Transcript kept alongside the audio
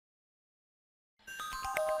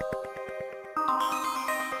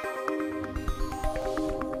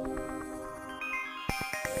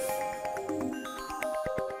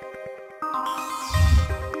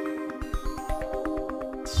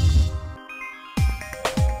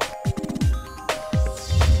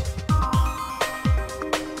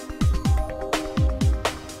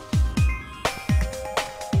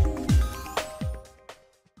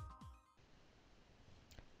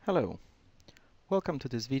Hello, welcome to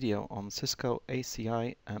this video on Cisco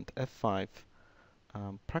ACI and F5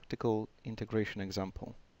 practical integration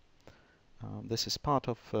example. This is part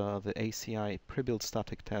of the ACI pre-built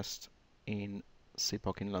static test in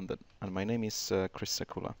CPOC in London, and my name is Chris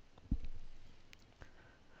Sekula.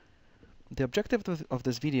 The objective of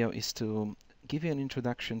this video is to give you an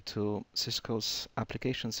introduction to Cisco's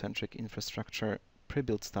application-centric infrastructure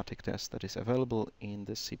pre-built static test that is available in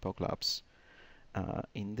the CPOC labs.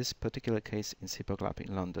 In this particular case in CPOC Lab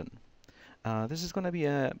in London. This is going to be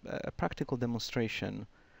a practical demonstration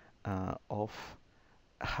of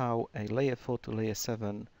how a layer 4 to layer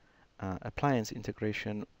 7 appliance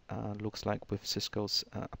integration looks like with Cisco's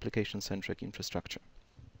application-centric infrastructure.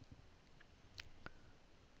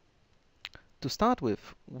 To start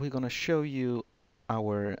with, we're going to show you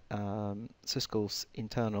our Cisco's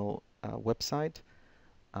internal website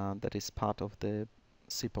that is part of the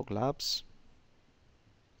CPOC Labs.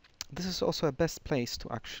 This is also a best place to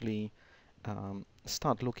actually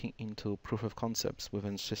start looking into proof of concepts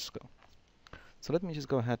within Cisco. So let me just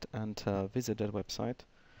go ahead and visit that website,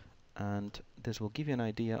 and this will give you an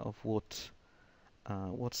idea of what's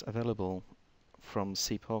available from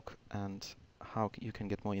CPOC and how you can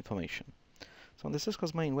get more information. So on the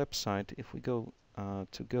Cisco's main website, if we go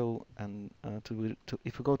to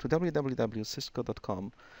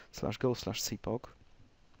www.cisco.com/go/cpoc,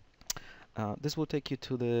 this will take you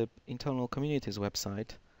to the internal communities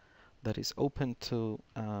website that is open to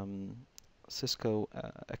Cisco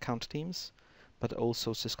account teams, but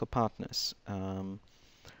also Cisco partners.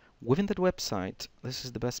 Within that website, this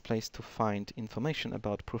is the best place to find information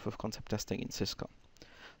about proof of concept testing in Cisco.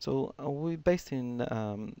 So we're based in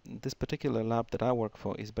this particular lab that I work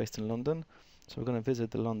for is based in London. So we're going to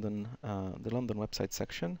visit the London website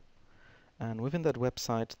section, and within that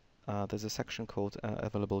website there's a section called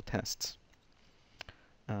available tests.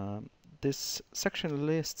 This section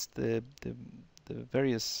lists the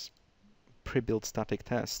various pre-built static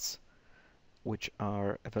tests which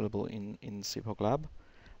are available in CPOC Lab,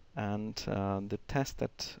 and the test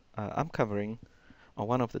that I'm covering, or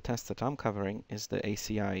one of the tests that I'm covering, is the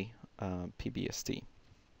ACI PBST.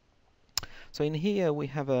 So in here we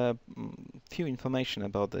have a few information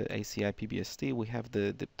about the ACI PBST. We have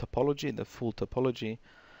the topology, the full topology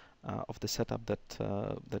of the setup that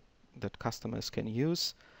customers can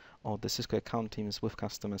use, or the Cisco account teams with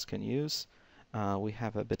customers can use. We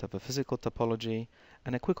have a bit of a physical topology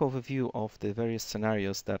and a quick overview of the various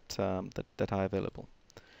scenarios that are available.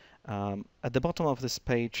 At the bottom of this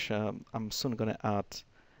page, I'm soon going to add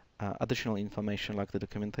additional information like the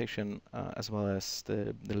documentation as well as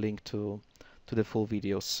the link to the full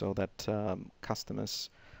videos, so that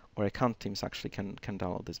customers or account teams actually can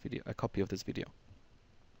download this video, a copy of this video.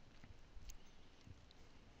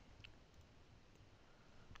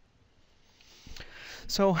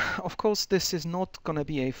 So, of course, this is not going to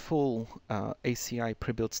be a full ACI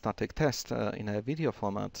pre-built static test in a video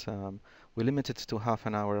format. We limited to half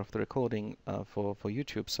an hour of the recording for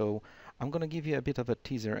YouTube. So I'm going to give you a bit of a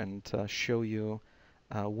teaser and show you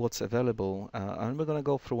what's available. And we're going to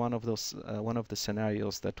go through one of the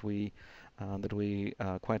scenarios that we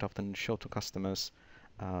quite often show to customers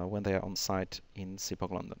when they are on site in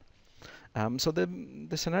CPOC London. So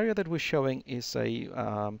the scenario that we're showing is a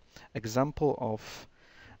example of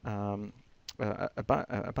a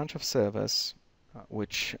bunch of servers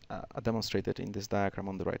which are demonstrated in this diagram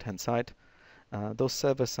on the right hand side. Those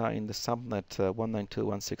servers are in the subnet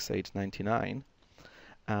 192.168.99.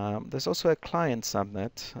 There's also a client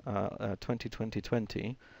subnet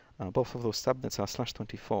 20.20.20. Both of those subnets are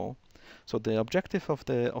 /24. So the objective of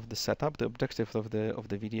the setup, the objective of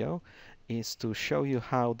the video, is to show you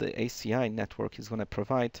how the ACI network is going to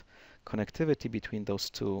provide connectivity between those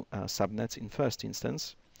two subnets in first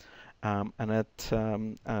instance, and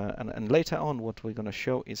later on what we're going to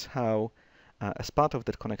show is how as part of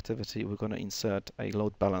that connectivity we're going to insert a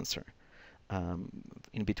load balancer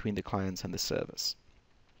in between the clients and the servers.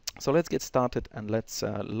 So let's get started and let's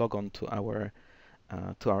log on to our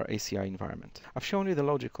ACI environment. I've shown you the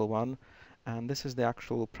logical one, and this is the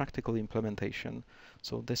actual practical implementation.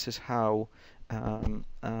 So this is how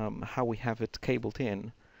we have it cabled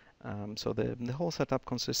in. So the whole setup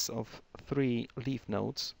consists of 3 leaf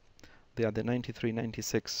nodes. They are the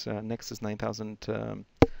 9396 Nexus 9000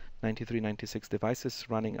 9396 devices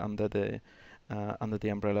running under the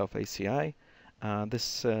umbrella of ACI.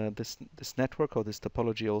 This network or this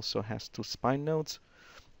topology also has two spine nodes,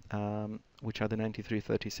 which are the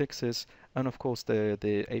 9336s, and of course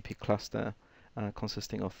the APIC cluster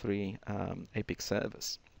consisting of three APIC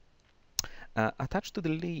servers. Attached to the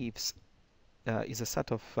leaves is a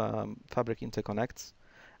set of fabric interconnects,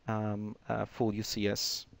 full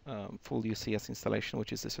UCS installation,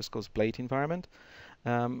 which is the Cisco's Blade environment,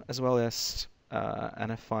 as well as an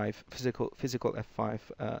F5 physical F5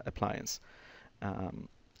 appliance.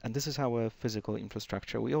 And this is our physical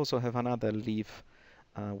infrastructure. We also have another leaf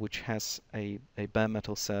which has a bare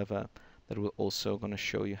metal server that we're also going to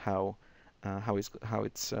show you how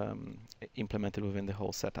it's implemented within the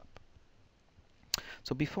whole setup.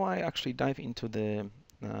 So before I actually dive into the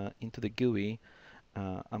GUI,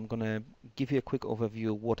 I'm going to give you a quick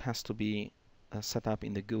overview of what has to be set up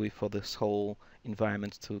in the GUI for this whole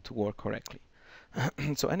environment to work correctly.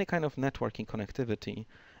 So any kind of networking connectivity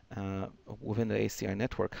within the ACI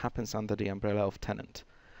network happens under the umbrella of tenant.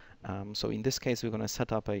 So in this case, we're going to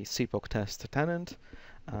set up a CPOC test tenant.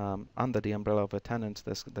 Under the umbrella of a tenant,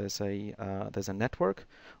 there's a network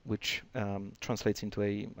which translates into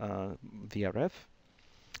a VRF.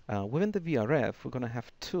 Within the VRF, we're going to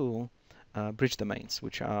have two bridge domains,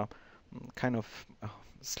 which are kind of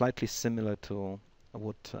slightly similar to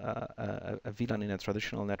what a VLAN in a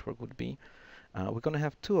traditional network would be. We're going to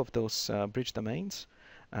have two of those bridge domains.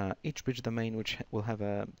 Each bridge domain which will have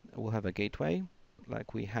a gateway,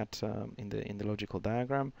 like we had in the logical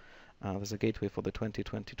diagram. There's a gateway for the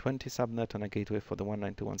 20.20.20 subnet and a gateway for the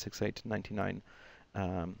 192.168.99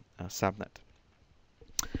 subnet.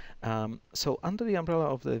 So under the umbrella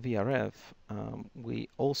of the VRF, we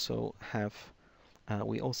also have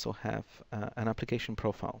an application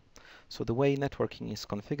profile. So the way networking is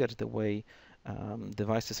configured, the way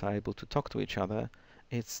devices are able to talk to each other,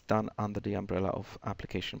 it's done under the umbrella of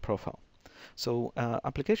application profile. So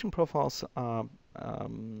application profiles are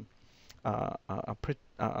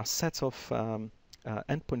sets of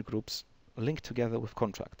endpoint groups linked together with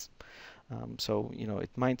contracts. So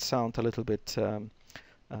it might sound a little bit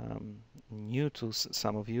new to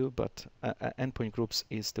some of you, but endpoint groups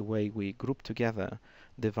is the way we group together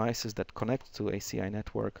devices that connect to ACI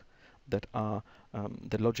network that are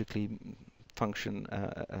that logically function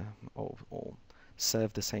or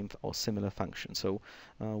serve the same or similar function. So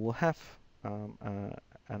we'll have an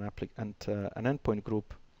endpoint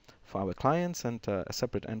group for our clients and a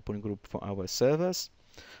separate endpoint group for our servers.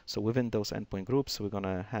 So within those endpoint groups, we're going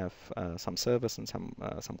to have some servers and some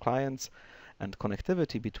clients, and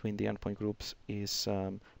connectivity between the endpoint groups is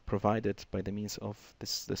provided by the means of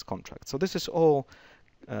this contract. So this is all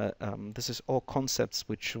concepts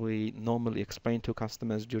which we normally explain to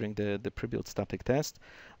customers during the pre-built static test.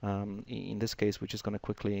 In this case, we're just going to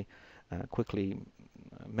quickly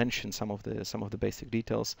mention some of the basic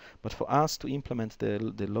details. But for us to implement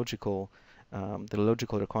the logical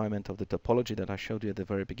requirement of the topology that I showed you at the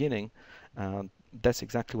very beginning, that's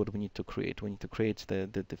exactly what we need to create. We need to create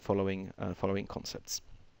the following concepts.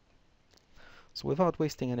 So without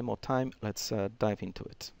wasting any more time, let's dive into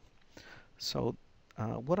it. So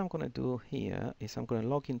what I'm going to do here is I'm going to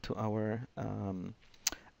log into our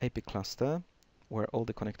APIC cluster where all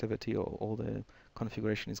the connectivity or all the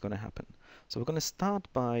configuration is going to happen. So we're going to start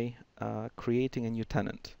by creating a new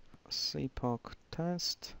tenant. CPOC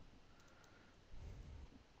test.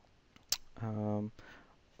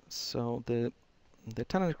 So the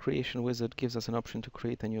tenant creation wizard gives us an option to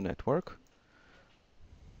create a new network.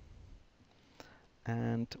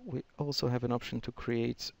 And we also have an option to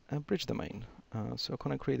create a bridge domain. So I'm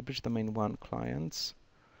going to create bridge domain 1 clients.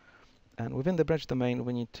 And within the bridge domain,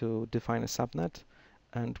 we need to define a subnet.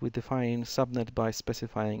 And we define subnet by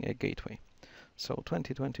specifying a gateway. So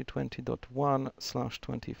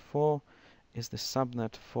 20.20.20.1/24 is the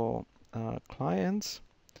subnet for clients.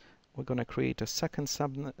 We're going to create a second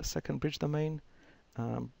bridge domain,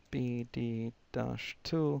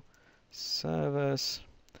 BD-2 servers.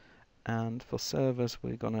 And for servers,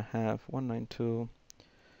 we're going to have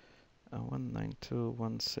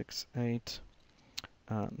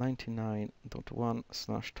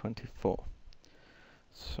 192.168.99.1/24.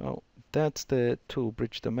 So that's the two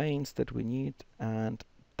bridge domains that we need, and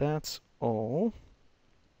that's all.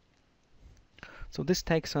 So this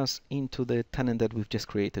takes us into the tenant that we've just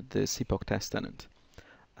created, the CPOC test tenant.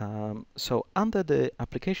 So under the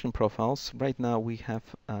application profiles, right now we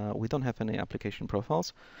don't have any application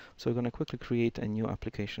profiles. So we're going to quickly create a new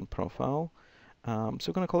application profile. So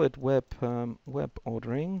we're going to call it web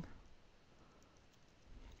ordering.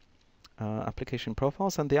 application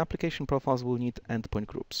profiles, and the application profiles will need endpoint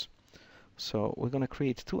groups. So we're going to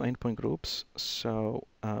create two endpoint groups. So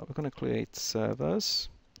we're going to create servers,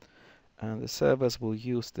 and the servers will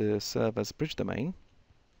use the servers bridge domain,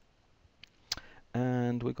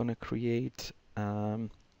 and we're going to create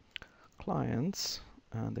clients,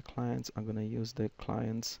 and the clients are going to use the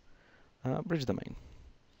clients bridge domain.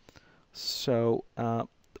 So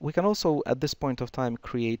we can also, at this point of time,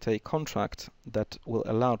 create a contract that will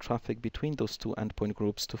allow traffic between those two endpoint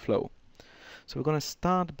groups to flow. So we're going to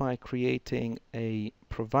start by creating a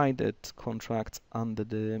provided contract under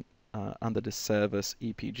the server's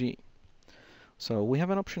EPG. So we have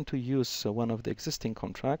an option to use one of the existing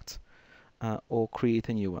contracts or create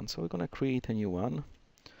a new one. So we're going to create a new one.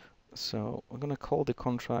 So we're going to call the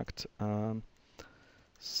contract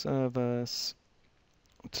servers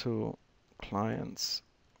to clients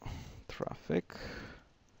traffic.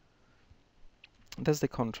 That's the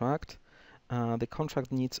contract. The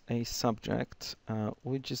contract needs a subject,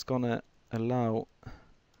 which is going to allow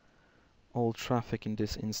all traffic in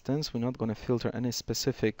this instance. We're not going to filter any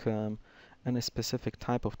specific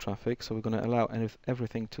type of traffic, so we're going to allow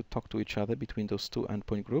everything to talk to each other between those two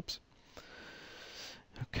endpoint groups.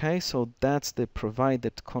 Okay, so that's the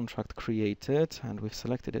provided contract created, and we've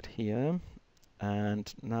selected it here.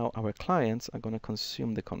 And now our clients are going to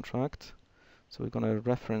consume the contract. So we're going to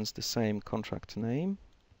reference the same contract name.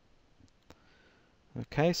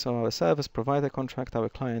 Okay, so our servers provide the contract, our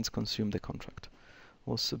clients consume the contract.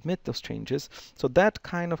 We'll submit those changes. So that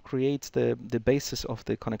kind of creates the basis of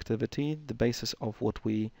the connectivity, the basis of what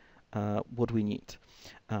we need.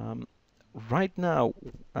 Right now,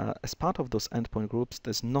 as part of those endpoint groups,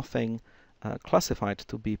 there's nothing classified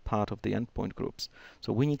to be part of the endpoint groups.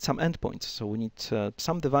 So we need some endpoints. So we need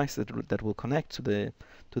some device that will connect to the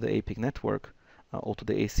APIC network or to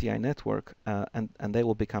the ACI network, and they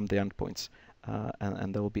will become the endpoints,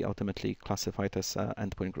 and they will be ultimately classified as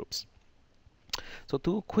endpoint groups. So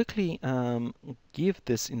to quickly give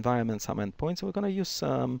this environment some endpoints, we're going to use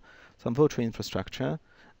some virtual infrastructure.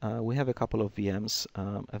 We have a couple of VMs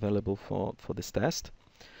available for this test.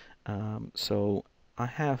 So I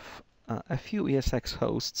have a few ESX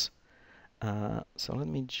hosts. So let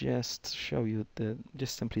me just show you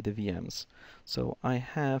just simply the VMs. So I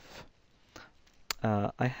have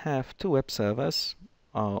two web servers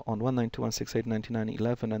on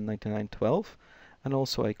 192.168.99.11 and 99.12, and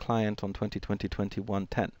also a client on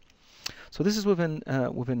 2020.21.10. So this is within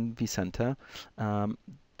vCenter.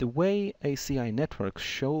 The way ACI network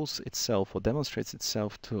shows itself or demonstrates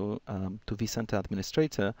itself to vCenter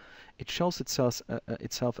administrator, it shows itself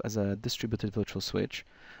as a distributed virtual switch.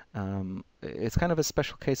 It's kind of a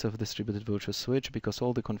special case of distributed virtual switch because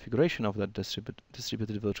all the configuration of that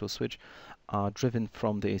distributed virtual switch are driven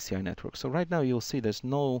from the ACI network. So right now you'll see there's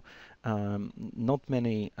not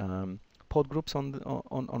many port groups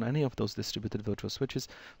on any of those distributed virtual switches.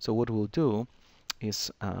 So what we'll do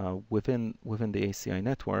is within the ACI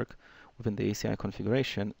network, within the ACI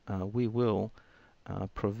configuration, we will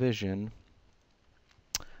provision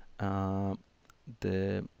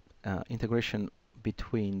the integration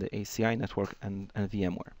between the ACI network and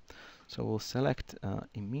VMware. So we'll select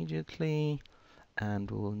immediately,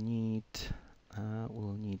 and we'll need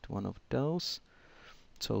one of those.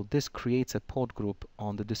 So this creates a port group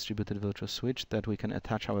on the distributed virtual switch that we can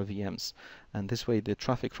attach our VMs, and this way the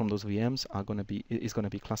traffic from those VMs is going to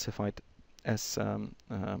be classified as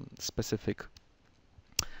specific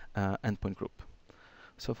endpoint group.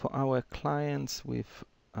 So for our clients, we've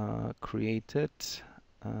created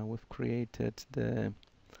the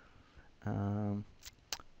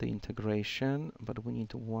integration, but we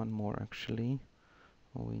need one more actually.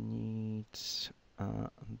 We need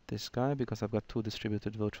this guy because I've got two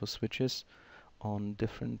distributed virtual switches on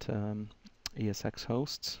different ESX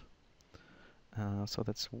hosts. So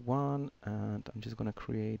that's one, and I'm just going to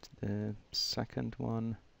create the second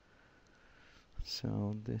one.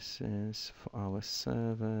 So this is for our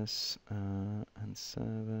servers, and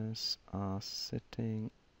servers are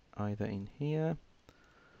sitting either in here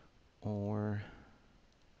or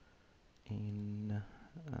in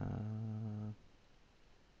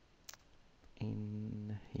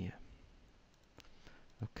here.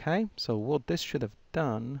 Okay, so what this should have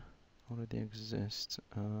done already exists.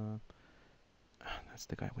 That's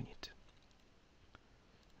the guy we need.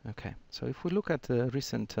 Okay, so if we look at the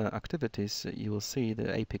recent activities, you will see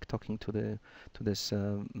the APIC talking to this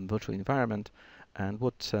virtual environment, and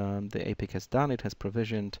what the APIC has done, it has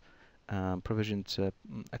provisioned a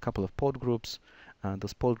couple of port groups.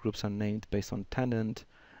 Those port groups are named based on tenant,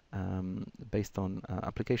 based on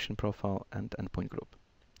application profile and endpoint group.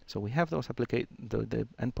 So we have those the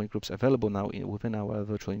endpoint groups available now within our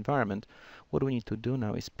virtual environment. What we need to do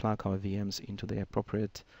now is plug our VMs into the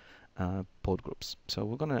appropriate port groups. So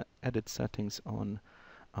we're going to edit settings on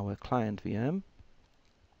our client VM,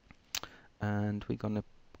 and we're going to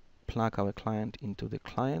plug our client into the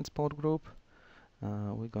client's port group.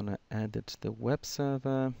 We're going to edit the web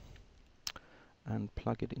server and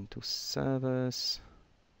plug it into servers.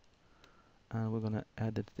 And we're going to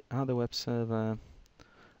edit the other web server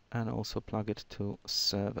and also plug it to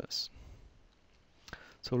servers.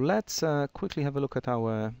 So let's quickly have a look at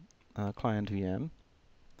our client VM.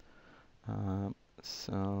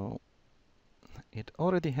 So it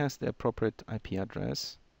already has the appropriate IP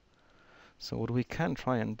address. So what we can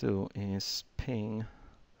try and do is ping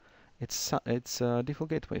its default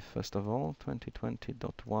gateway first of all,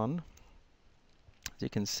 2020.1. As you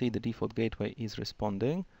can see, the default gateway is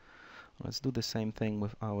responding. Let's do the same thing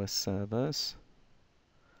with our servers.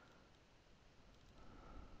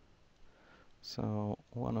 So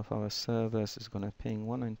one of our servers is going to ping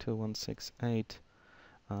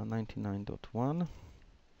 192.168.99.1.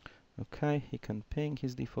 Okay, he can ping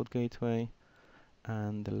his default gateway.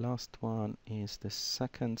 And the last one is the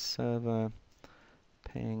second server,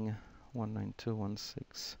 ping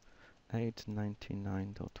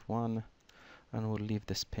 192.168.99.1, and we'll leave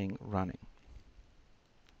this ping running.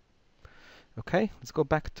 Okay, let's go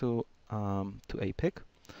back to APIC.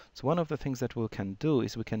 So one of the things that we can do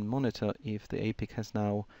is we can monitor if the APIC has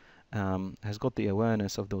now has got the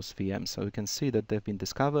awareness of those VMs. So we can see that they've been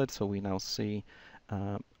discovered. So we now see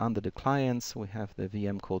under the clients we have the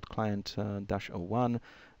VM called client-01,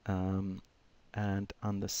 and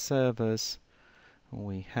under servers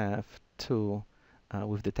we have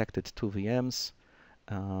we've detected two VMs,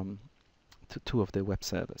 two of the web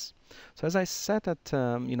servers. So as I said at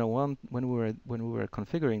when we were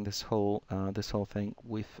configuring this whole thing,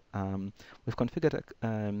 we've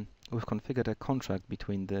configured a contract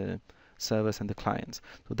between the servers and the clients.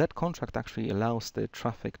 So that contract actually allows the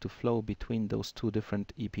traffic to flow between those two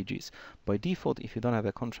different EPGs. By default, if you don't have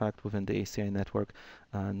a contract within the ACI network,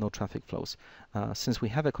 no traffic flows. Since we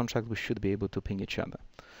have a contract, we should be able to ping each other.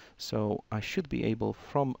 So I should be able,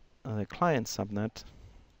 from the client subnet,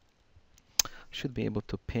 should be able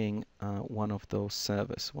to ping one of those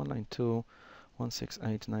servers,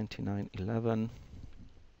 192.168.99.11.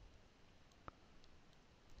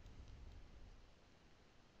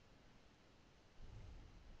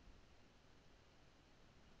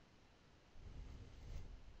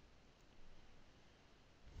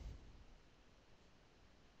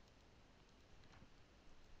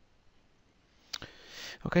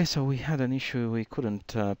 Okay, so we had an issue. We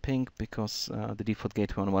couldn't ping because the default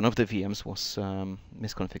gateway on one of the VMs was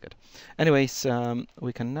misconfigured. Anyways,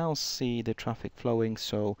 we can now see the traffic flowing.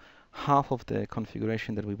 So half of the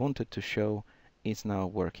configuration that we wanted to show is now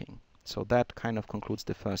working. So that kind of concludes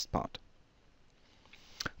the first part.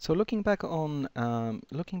 So looking back on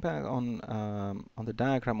the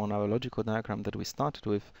diagram, on our logical diagram that we started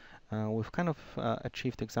with, we've kind of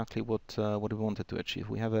achieved exactly what we wanted to achieve.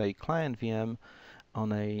 We have a client VM on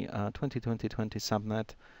a 2020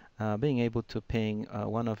 subnet, being able to ping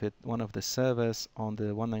one of the servers on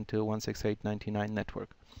the 192.168.99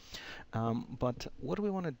 network. But what we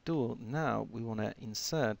want to do now, we want to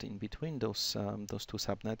insert in between those two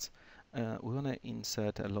subnets. We want to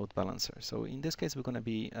insert a load balancer. So in this case, we're going to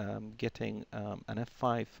be getting an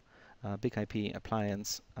F5 BigIP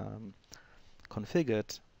appliance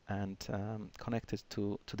configured and connected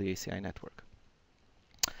to the ACI network.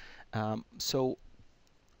 So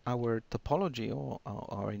our topology or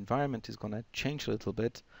our environment is going to change a little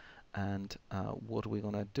bit, and what we're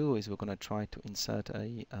going to do is we're going to try to insert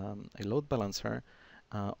a load balancer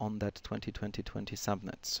on that 2020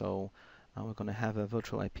 subnet. So we're going to have a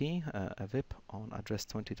virtual IP, a VIP on address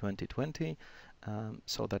 2020.20,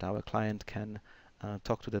 so that our client can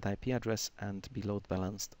talk to that IP address and be load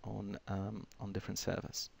balanced on different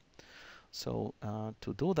servers. So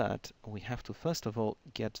to do that, we have to first of all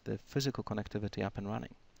get the physical connectivity up and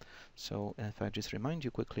running. So if I just remind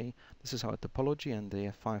you quickly, this is our topology, and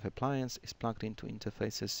the F5 appliance is plugged into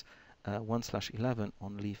interfaces 1/11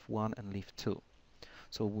 on leaf 1 and leaf 2.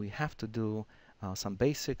 So we have to do some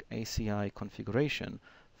basic ACI configuration,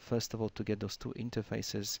 first of all, to get those two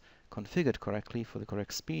interfaces configured correctly for the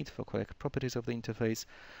correct speed, for correct properties of the interface,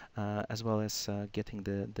 as well as getting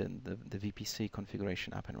the VPC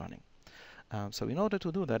configuration up and running. So in order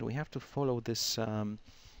to do that, we have to follow this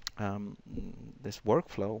this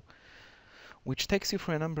workflow, which takes you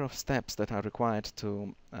through a number of steps that are required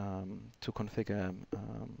to configure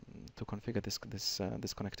this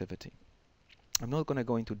connectivity. I'm not going to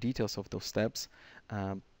go into details of those steps.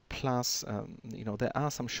 Plus, you know, there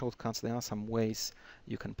are some shortcuts, there are some ways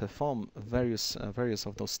you can perform various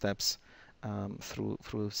of those steps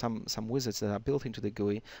through some wizards that are built into the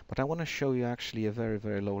GUI. But I want to show you actually a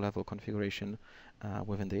very low-level configuration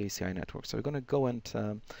within the ACI network. So we're going to go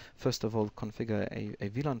and first of all configure a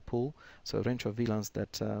VLAN pool, so a range of VLANs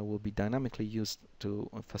that will be dynamically used to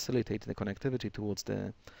facilitate the connectivity towards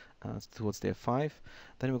the F5.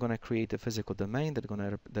 Then we're going to create a physical domain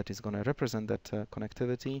that is going to represent that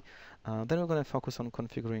connectivity. Then we're going to focus on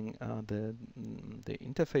configuring the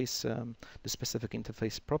interface, the specific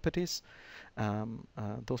interface properties.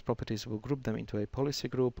 Those properties will group them into a policy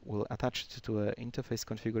group, will attach it to an interface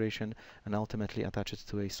configuration, and ultimately attach it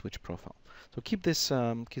to a switch profile. So keep this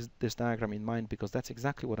diagram in mind, because that's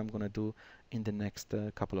exactly what I'm going to do in the next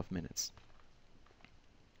couple of minutes.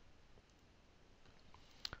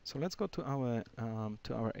 So let's go to our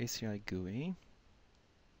ACI GUI,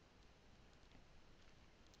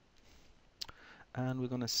 and we're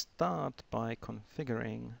going to start by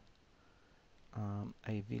configuring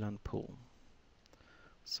a VLAN pool.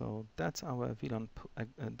 So that's our VLAN.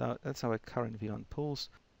 That's our current VLAN pools.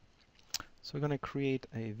 So we're going to create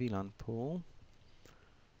a VLAN pool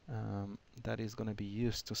that is going to be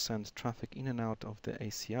used to send traffic in and out of the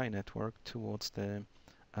ACI network towards the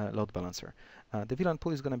load balancer. The VLAN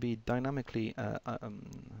pool is going to be dynamically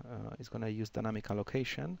is going to use dynamic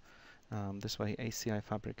allocation. This way, ACI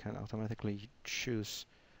Fabric can automatically choose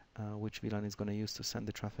which VLAN is going to use to send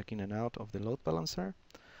the traffic in and out of the load balancer.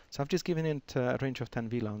 So I've just given it a range of 10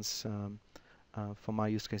 VLANs. For my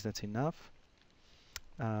use case, that's enough.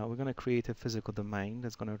 We're going to create a physical domain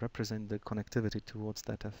that's going to represent the connectivity towards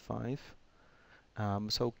that F5.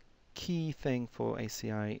 So key thing for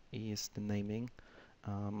ACI is the naming.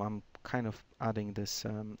 I'm kind of adding this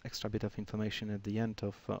extra bit of information at the end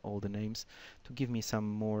of all the names to give me some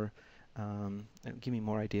more, give me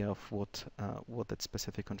more idea of what that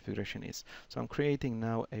specific configuration is. So I'm creating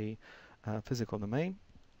now a physical domain,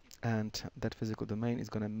 and that physical domain is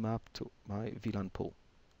going to map to my VLAN pool.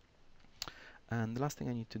 And the last thing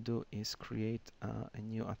I need to do is create a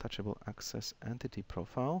new attachable access entity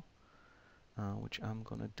profile, which I'm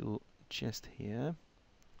going to do just here.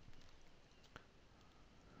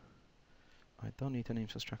 I don't need an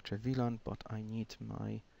infrastructure VLAN, but I need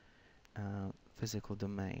my physical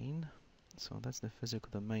domain. So that's the physical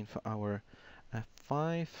domain for our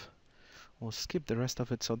F5. We'll skip the rest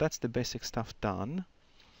of it. So that's the basic stuff done.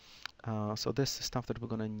 So this is the stuff that we're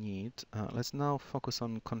going to need. Let's now focus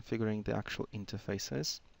on configuring the actual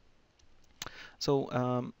interfaces. So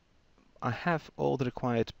I have all the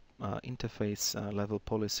required interface level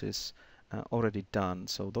policies already done.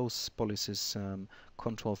 So those policies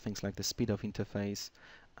control things like the speed of interface.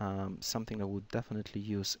 Something that we'll definitely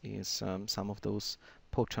use is some of those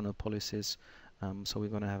port channel policies. So we're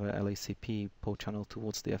going to have a LACP port channel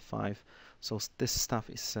towards the F5. So this stuff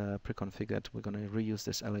is pre-configured. We're going to reuse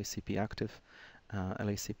this LACP active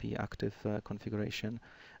configuration.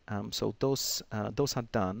 So those are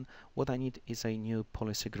done. What I need is a new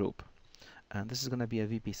policy group. And this is going to be a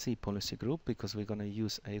VPC policy group, because we're going to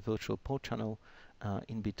use a virtual port channel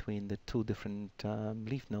in between the two different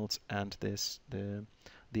leaf nodes and the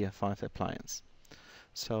F5 appliance.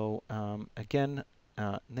 So again,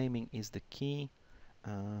 naming is the key.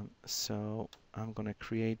 So I'm going to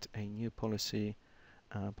create a new policy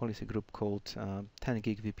group called 10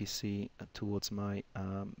 gig VPC towards my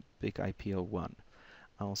BigIP 01.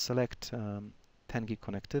 I'll select 10 gig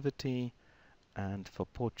connectivity, and for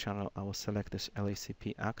port channel I will select this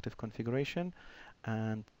LACP active configuration,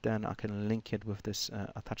 and then I can link it with this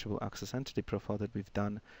attachable access entity profile that we've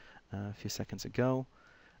done a few seconds ago,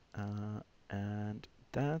 and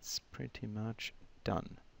that's pretty much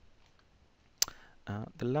done.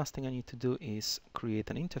 The last thing I need to do is create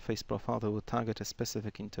an interface profile that will target a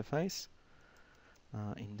specific interface.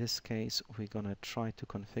 In this case, we're going to try to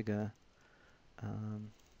configure,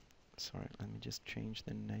 sorry, let me just change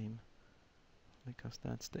the name, because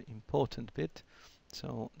that's the important bit.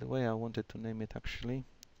 So the way I wanted to name it actually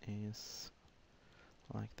is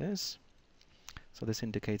like this. So this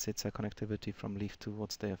indicates it's a connectivity from leaf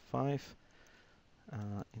towards the F5.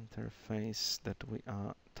 Interface that we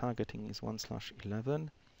are targeting is 1/11,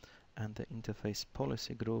 and the interface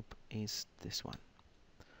policy group is this one,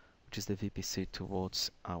 which is the VPC towards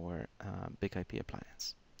our BigIP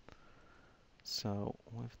appliance. So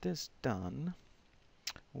with this done,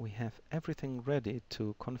 we have everything ready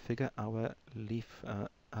to configure our leaf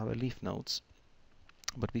nodes.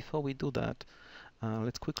 But before we do that,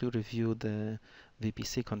 let's quickly review the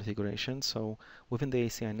VPC configuration. So within the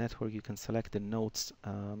ACI network, you can select the nodes,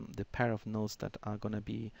 the pair of nodes that are going to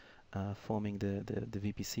be forming the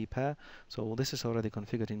VPC pair. So this is already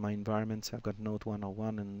configured in my environment. So I've got node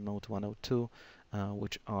 101 and node 102,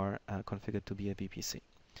 which are configured to be a VPC.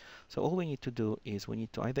 So all we need to do is we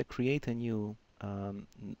need to either create a new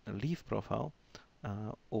leaf profile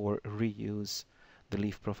or reuse the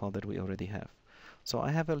leaf profile that we already have. So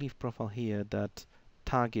I have a leaf profile here that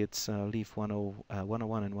targets leaf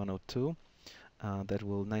 101 and 102 that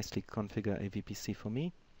will nicely configure a VPC for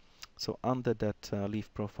me. So under that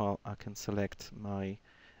leaf profile, I can select my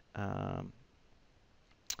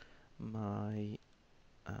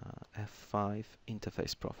F5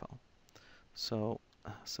 interface profile. So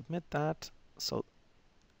submit that.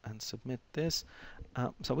 And submit this.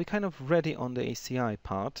 So we're kind of ready on the ACI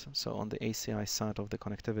part. So on the ACI side of the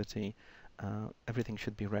connectivity, everything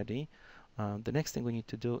should be ready. The next thing we need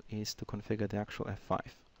to do is to configure the actual F5.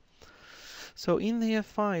 So in the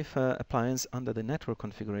F5 appliance, under the network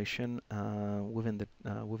configuration, within the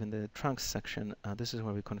trunks section, this is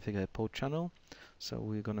where we configure a port channel. So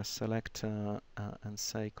we're going to select and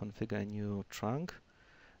say configure a new trunk.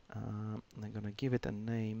 I'm going to give it a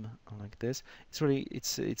name like this.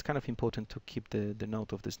 It's kind of important to keep the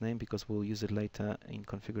note of this name because we'll use it later in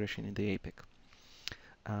configuration in the APIC.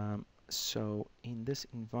 So in this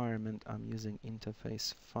environment, I'm using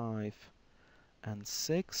interface 5 and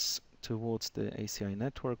 6 towards the ACI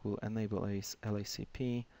network. We'll enable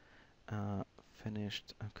LACP.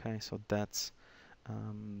 Finished. Okay, so that's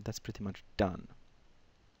pretty much done.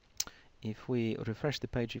 If we refresh the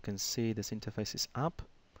page, you can see this interface is up.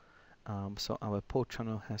 So our port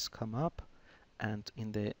channel has come up, and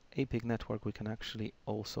in the APIC network we can actually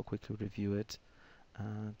also quickly review it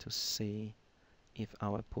to see if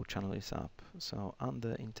our port channel is up. So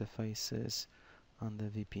under interfaces, under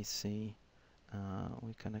VPC,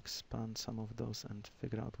 we can expand some of those and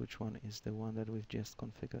figure out which one is the one that we've just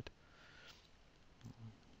configured.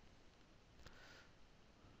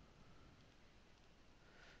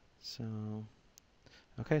 So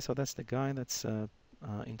okay, so that's the guy. That's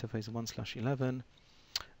interface 1/11.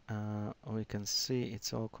 We can see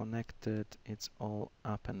it's all connected, it's all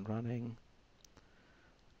up and running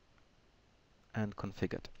and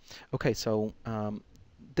configured. Okay, so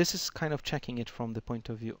this is kind of checking it from the point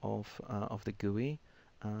of view of the GUI.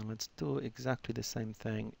 Let's do exactly the same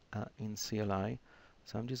thing in CLI.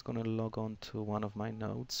 So I'm just going to log on to one of my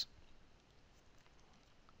nodes.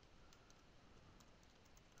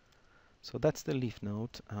 So that's the leaf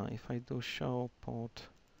node. If I do show port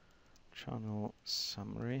channel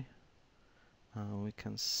summary, we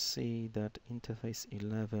can see that interface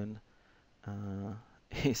 11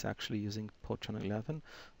 is actually using port channel 11.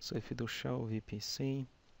 So if you do show VPC,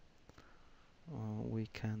 we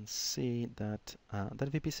can see that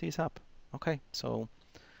that VPC is up. Okay, so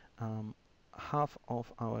half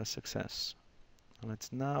of our success.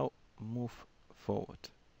 Let's now move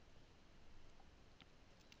forward.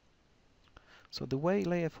 So the way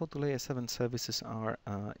layer 4 to layer 7 services are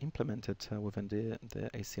implemented within the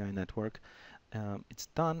ACI network, it's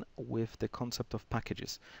done with the concept of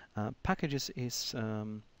packages. Packages is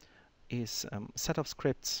set of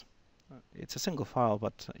scripts. It's a single file,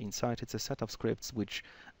 but inside it's a set of scripts which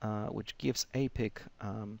gives APIC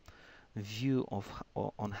view of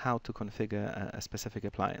on how to configure a specific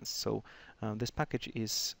appliance. So this package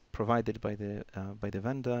is provided by the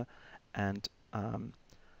vendor, and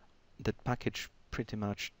that package pretty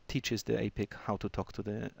much teaches the APIC how to talk to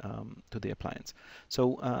the appliance.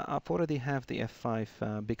 So I've already have the F5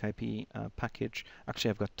 BigIP package. Actually,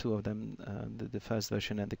 I've got two of them, the first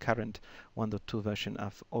version and the current 1.2 version.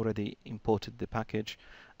 I've already imported the package,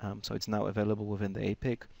 so it's now available within the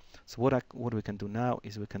APIC. So what we can do now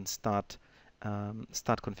is we can start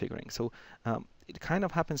configuring. So it kind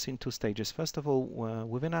of happens in two stages. First of all,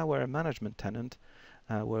 within our management tenant,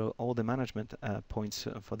 where all the management points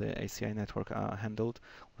for the ACI network are handled,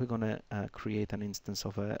 we're going to create an instance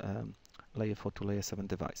of a layer 4 to layer 7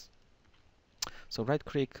 device. So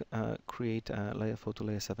right-click, create a layer 4 to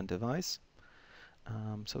layer 7 device.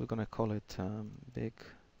 So we're going to call it big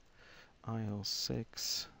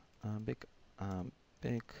IO6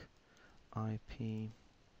 big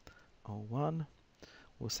IP01.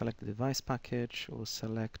 We'll select the device package. We'll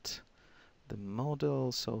select the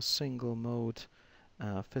model, so single mode.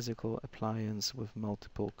 Physical appliance with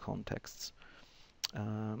multiple contexts.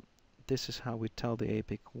 This is how we tell the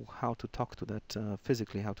APIC how to talk to that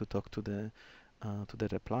physically, how to talk to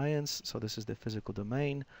that appliance. So this is the physical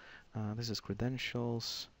domain. This is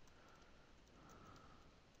credentials.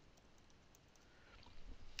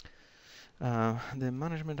 The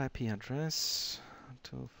management IP address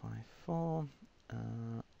 254,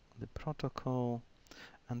 the protocol,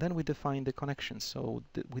 and then we define the connections. So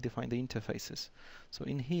we define the interfaces. So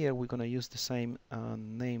in here we're going to use the same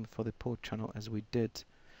name for the port channel as we did.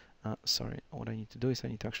 Sorry, what I need to do is I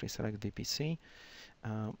need to actually select VPC.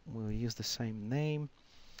 We'll use the same name.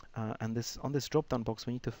 And this on this drop-down box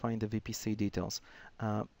we need to find the VPC details.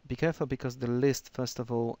 Be careful, because the list first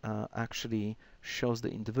of all actually shows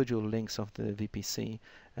the individual links of the VPC,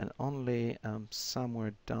 and only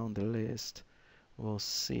somewhere down the list we'll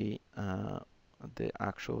see the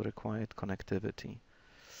actual required connectivity.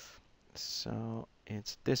 So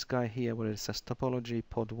it's this guy here where it says topology,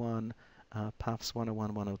 pod 1, paths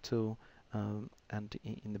 101, 102, and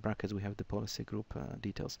in the brackets we have the policy group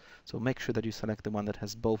details. So make sure that you select the one that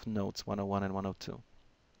has both nodes, 101 and 102.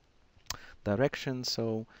 Direction,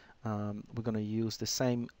 so we're going to use the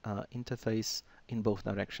same interface in both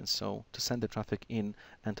directions, so to send the traffic in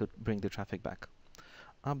and to bring the traffic back.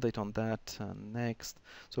 Update on that. Next.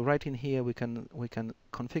 So right in here we can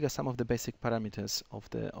configure some of the basic parameters of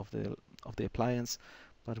the appliance,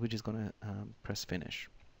 but we're just going to press finish.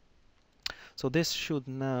 So this should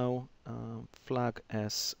now flag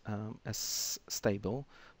as stable.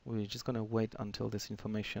 We're just going to wait until this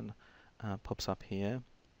information pops up here,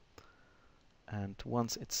 and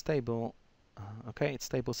once it's stable, okay, it's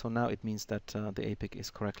stable. So now it means that the APIC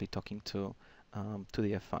is correctly talking to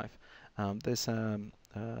the F5.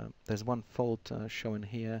 There's one fault shown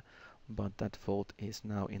here, but that fault is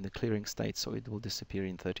now in the clearing state, so it will disappear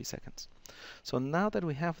in 30 seconds. So now that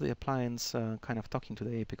we have the appliance kind of talking to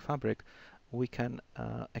the APIC fabric, we can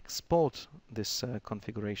export this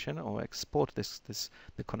configuration, or export the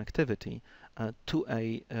connectivity to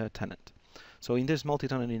a tenant. So in this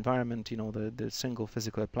multi-tenant environment, you know, the single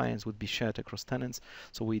physical appliance would be shared across tenants.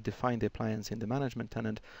 So we define the appliance in the management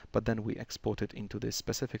tenant, but then we export it into the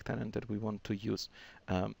specific tenant that we want to use,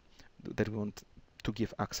 that we want to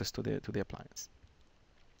give access to the appliance.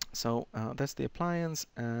 So that's the appliance,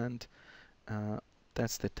 and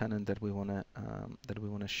that's the tenant that we want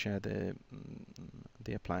to share the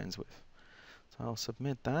appliance with. So I'll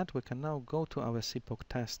submit that. We can now go to our CPOC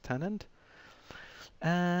test tenant,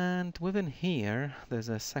 and within here there's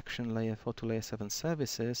a section layer 4 to layer 7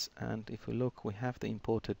 services, and if we look, we have the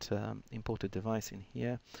imported device in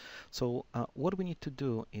here. So what we need to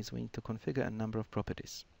do is we need to configure a number of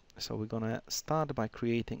properties. So we're gonna start by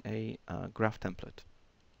creating a graph template.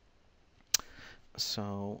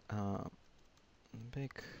 So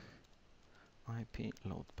BigIP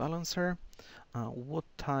load balancer. What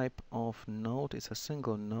type of node? Is a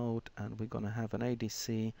single node, and we're gonna have an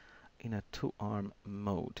ADC in a 2-arm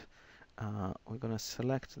mode. We're gonna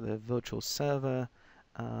select the virtual server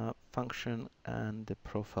function and the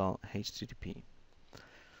profile HTTP.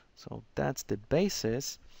 So that's the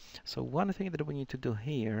basis. So one thing that we need to do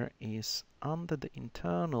here is under the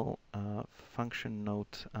internal function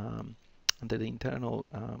node, under the internal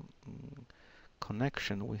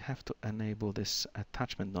connection, we have to enable this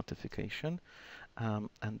attachment notification,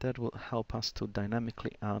 and that will help us to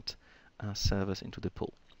dynamically add servers into the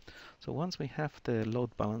pool. So once we have the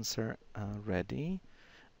load balancer ready,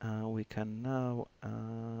 we can now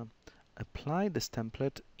apply this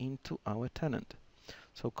template into our tenant.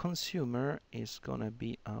 So consumer is going to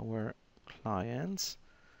be our clients,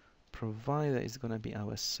 provider is going to be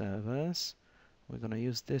our servers. We're going to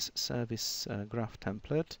use this service graph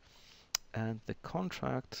template, and the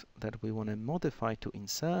contract that we want to modify to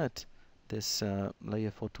insert this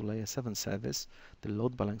layer 4 to layer 7 service, the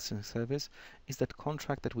load balancing service, is that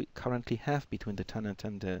contract that we currently have between the tenant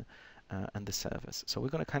and the servers. So we're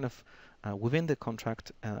going to kind of within the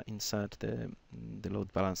contract insert the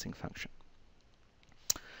load balancing function.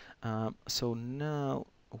 So now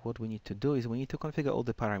what we need to do is we need to configure all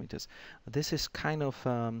the parameters. This is kind of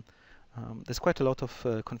there's quite a lot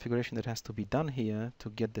of configuration that has to be done here to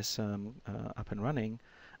get this up and running.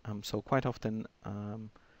 So quite often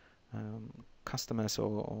customers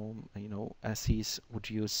or you know, SEs would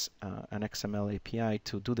use an XML API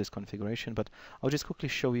to do this configuration, but I'll just quickly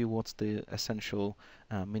show you what's the essential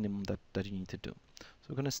minimum that you need to do. So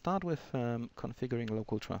we're going to start with configuring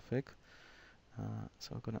local traffic.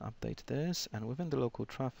 So we're going to update this, and within the local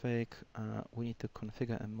traffic we need to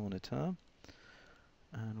configure a monitor,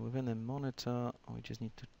 and within the monitor we just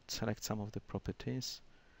need to select some of the properties.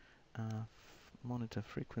 Monitor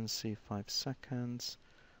frequency 5 seconds,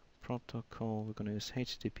 protocol, we're going to use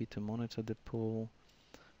HTTP to monitor the pool,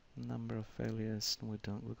 number of failures, we're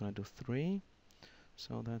going to do 3,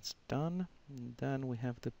 so that's done. Then we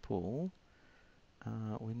have the pool.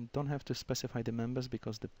 We don't have to specify the members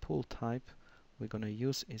because the pool type we're going to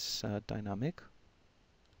use is dynamic.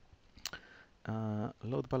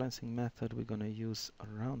 Load balancing method, we're going to use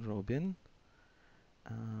round robin.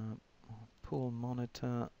 Pool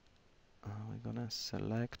monitor, we're going to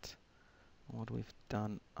select what we've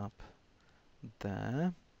done up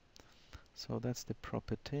there. So that's the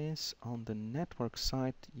properties. On the network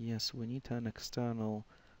side, yes, we need an external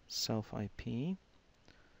self IP.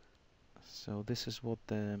 So this is what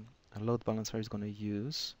the load balancer is going to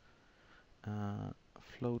use.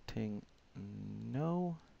 Floating,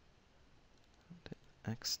 no. The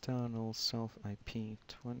external self IP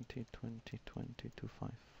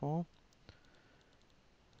 20.20.20.254.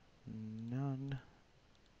 None.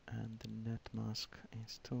 And the net mask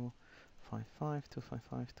is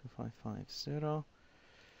 255.255.255.0.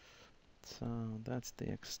 So that's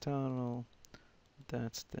the external,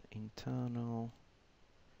 that's the internal.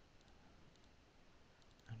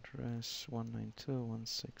 Address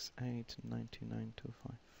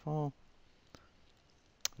 192.168.99.254.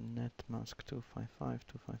 Net mask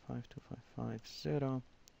 255.255.255.0.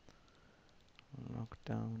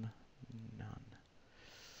 Lockdown, none.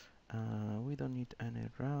 We don't need any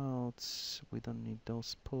routes, we don't need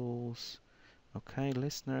those pools. Okay,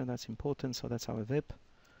 listener, that's important, so that's our VIP.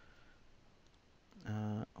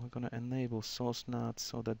 We're going to enable source NAT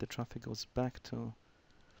so that the traffic goes back to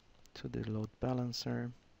the load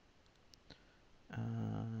balancer.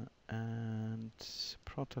 And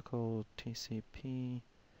protocol TCP,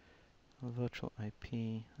 virtual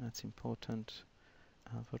IP, that's important.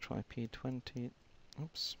 Virtual IP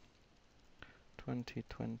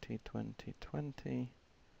 2020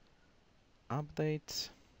 update.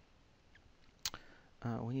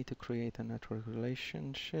 We need to create a network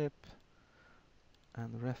relationship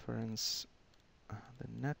and reference the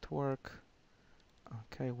network.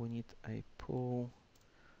 Okay, we need a pool,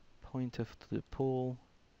 pointer to the pool,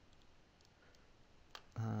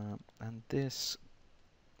 and this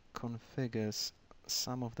configures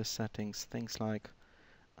some of the settings, things like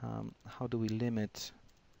how do we limit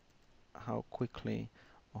how quickly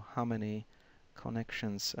or how many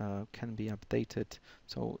connections can be updated.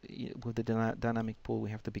 So with the dynamic pool, we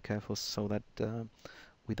have to be careful so that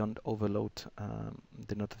we don't overload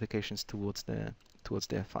the notifications towards the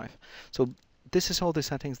F5. So this is all the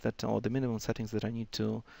settings that, or the minimum settings that I need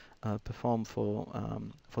to perform for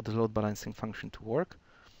the load balancing function to work.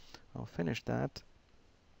 I'll finish that.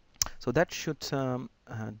 So that should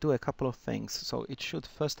do a couple of things. So it should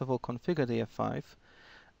first of all configure the F5.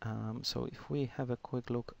 So if we have a quick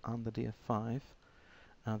look under the F5,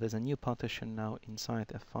 there's a new partition now inside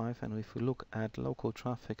F5, and if we look at local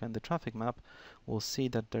traffic and the traffic map, we'll see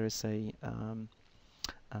that there is a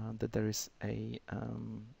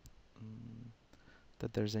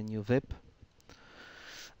new VIP.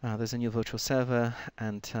 There's a new virtual server,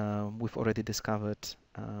 and we've already discovered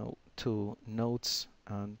 2 nodes.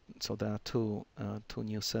 So there are two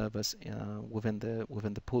new servers within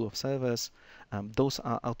the pool of servers. Those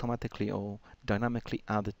are automatically or dynamically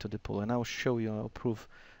added to the pool, and I'll show you, I'll prove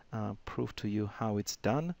to you how it's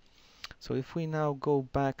done. So if we now go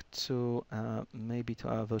back to maybe to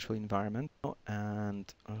our virtual environment,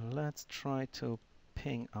 and let's try to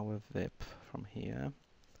ping our VIP from here.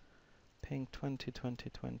 Ping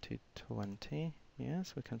 20.20.20.20.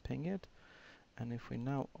 Yes, we can ping it. And if we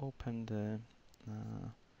now open the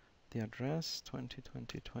address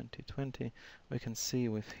 20.20.20.20, we can see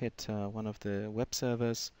we've hit one of the web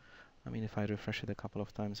servers. I mean, if I refresh it a couple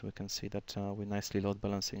of times, we can see that we're nicely load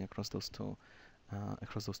balancing across those two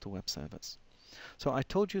web servers. So I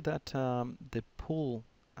told you that the pool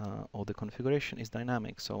or the configuration is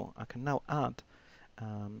dynamic, so I can now add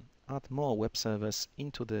more web servers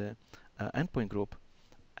into the endpoint group,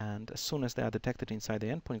 and as soon as they are detected inside the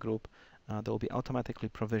endpoint group, they will be automatically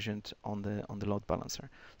provisioned on the load balancer.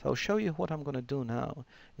 So I'll show you what I'm going to do now.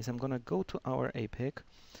 Is I'm going to go to our APIC,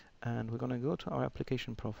 and we're going to go to our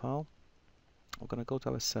application profile. We're going to go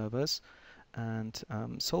to our servers, and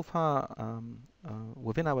so far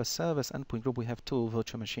within our servers endpoint group we have 2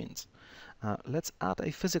 virtual machines. Let's add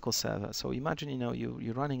a physical server. So imagine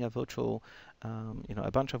you're running a virtual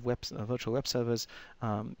a bunch of virtual web servers.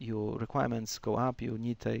 Your requirements go up. You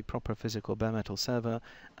need a proper physical bare metal server.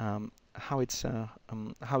 How we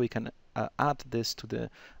can add this to the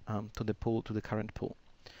pool, to the current pool.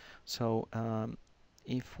 So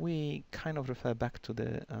if we kind of refer back to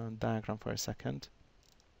the diagram for a second.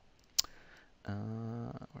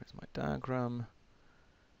 Where's my diagram?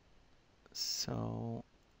 So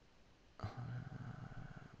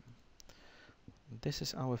this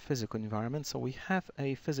is our physical environment. So we have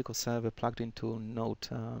a physical server plugged into node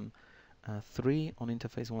 3 on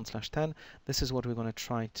interface 1/10. This is what we're going to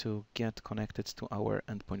try to get connected to our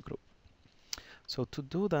endpoint group. So to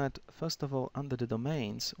do that, first of all, under the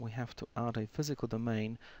domains, we have to add a physical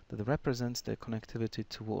domain that represents the connectivity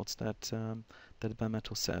towards that bare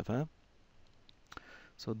metal server.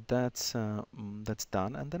 So that's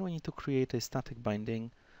done, and then we need to create a static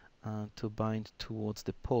binding to bind towards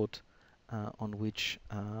the port on which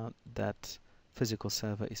that physical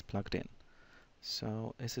server is plugged in.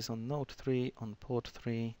 So this is on node 3, on port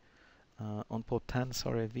 3, on port 10,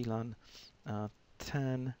 sorry, VLAN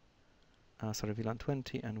 10, sorry, VLAN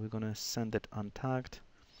 20, and we're going to send it untagged.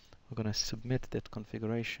 We're going to submit that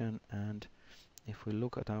configuration, and if we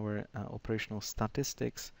look at our operational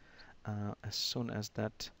statistics, as soon as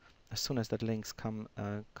that links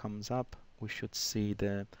comes up, we should see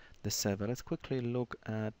the server. Let's quickly look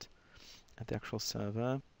at the actual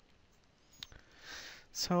server.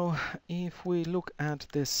 So if we look at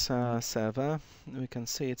this server, we can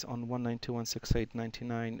see it's on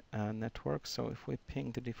 192.168.99 network. So if we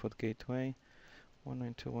ping the default gateway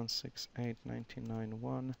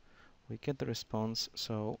 192.168.99.1, we get the response.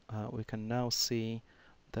 So we can now see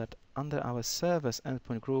that under our server's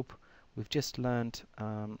endpoint group, we've just learned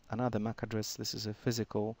another MAC address. This is a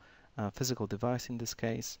physical device in this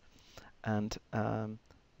case, and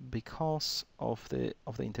because of the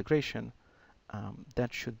integration,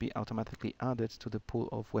 that should be automatically added to the pool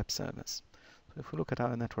of web servers. So if we look at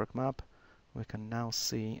our network map, we can now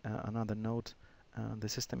see another node. The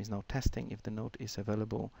system is now testing if the node is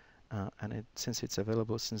available, and since it's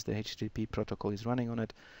available, since the HTTP protocol is running on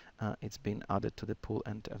it, it's been added to the pool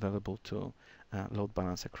and available to load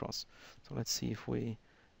balance across. So let's see if we're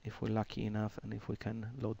lucky enough and if we can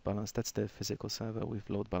load balance. That's the physical server we've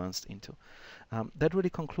load balanced into. That really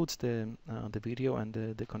concludes the video and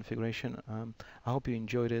the configuration. I hope you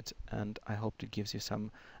enjoyed it, and I hope it gives you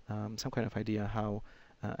some kind of idea how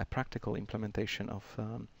a practical implementation of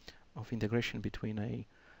integration between a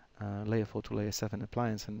layer 4 to layer 7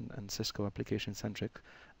 appliance and Cisco application-centric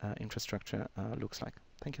infrastructure looks like.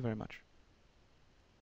 Thank you very much.